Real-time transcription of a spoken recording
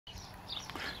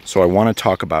So I want to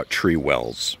talk about tree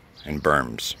wells and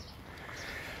berms.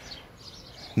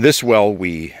 This well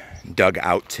we dug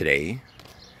out today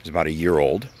is about a year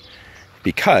old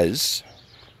because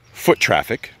foot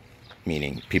traffic,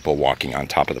 meaning people walking on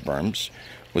top of the berms,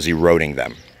 was eroding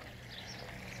them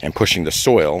and pushing the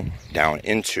soil down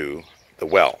into the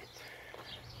well.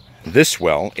 This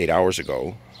well, 8 hours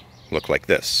ago, looked like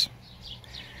this.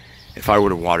 If I were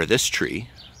to water this tree,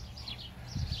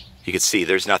 you can see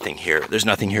there's nothing here. There's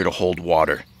nothing here to hold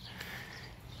water.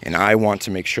 And I want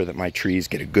to make sure that my trees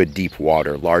get a good deep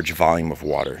water, large volume of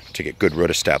water to get good root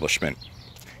establishment.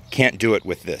 Can't do it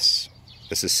with this.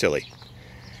 This is silly.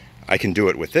 I can do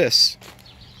it with this.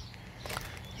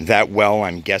 That well,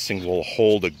 I'm guessing, will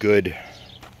hold a good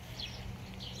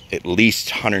at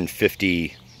least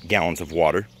 150 gallons of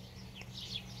water.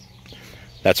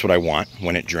 That's what I want.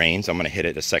 When it drains, I'm going to hit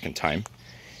it a second time.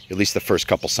 At least the first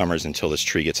couple summers until this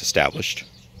tree gets established.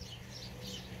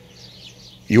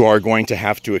 You are going to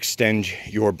have to extend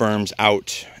your berms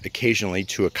out occasionally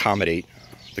to accommodate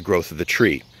the growth of the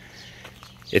tree.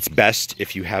 It's best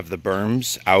if you have the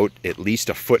berms out at least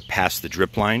a foot past the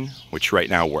drip line, which right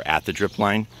now we're at the drip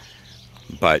line.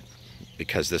 But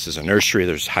because this is a nursery,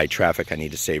 there's high traffic, I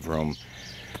need to save room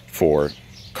for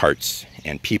carts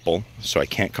and people, so I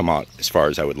can't come out as far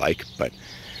as I would like, but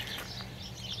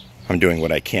I'm doing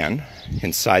what I can.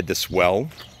 Inside this well,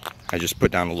 I just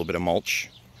put down a little bit of mulch,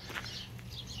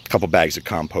 a couple bags of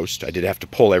compost. I did have to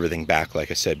pull everything back,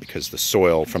 like I said, because the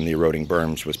soil from the eroding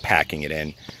berms was packing it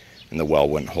in and the well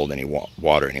wouldn't hold any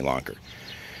water any longer.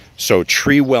 So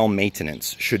tree well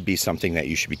maintenance should be something that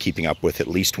you should be keeping up with at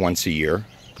least once a year.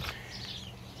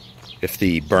 If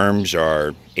the berms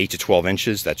are 8 to 12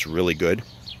 inches, that's really good.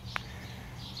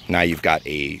 Now you've got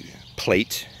a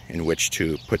plate in which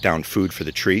to put down food for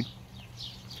the tree.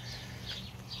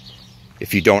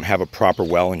 If you don't have a proper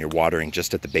well and you're watering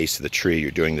just at the base of the tree,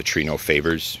 you're doing the tree no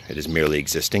favors. It is merely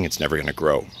existing. It's never going to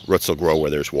grow. Roots will grow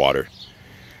where there's water.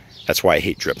 That's why I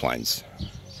hate drip lines.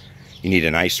 You need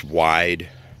a nice wide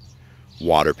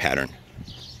water pattern.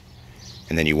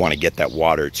 And then you want to get that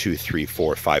water 2, 3,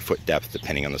 4, 5 foot depth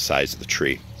depending on the size of the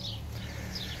tree.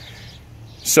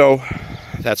 So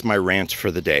that's my rant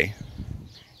for the day.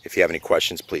 If you have any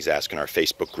questions, please ask in our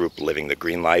Facebook group, Living the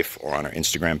Green Life, or on our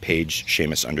Instagram page,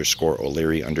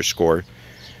 Seamus_O'Leary_.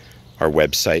 Our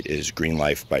website is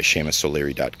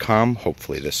greenlifebyseamusoleary.com.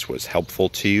 Hopefully this was helpful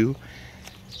to you.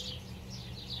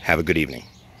 Have a good evening.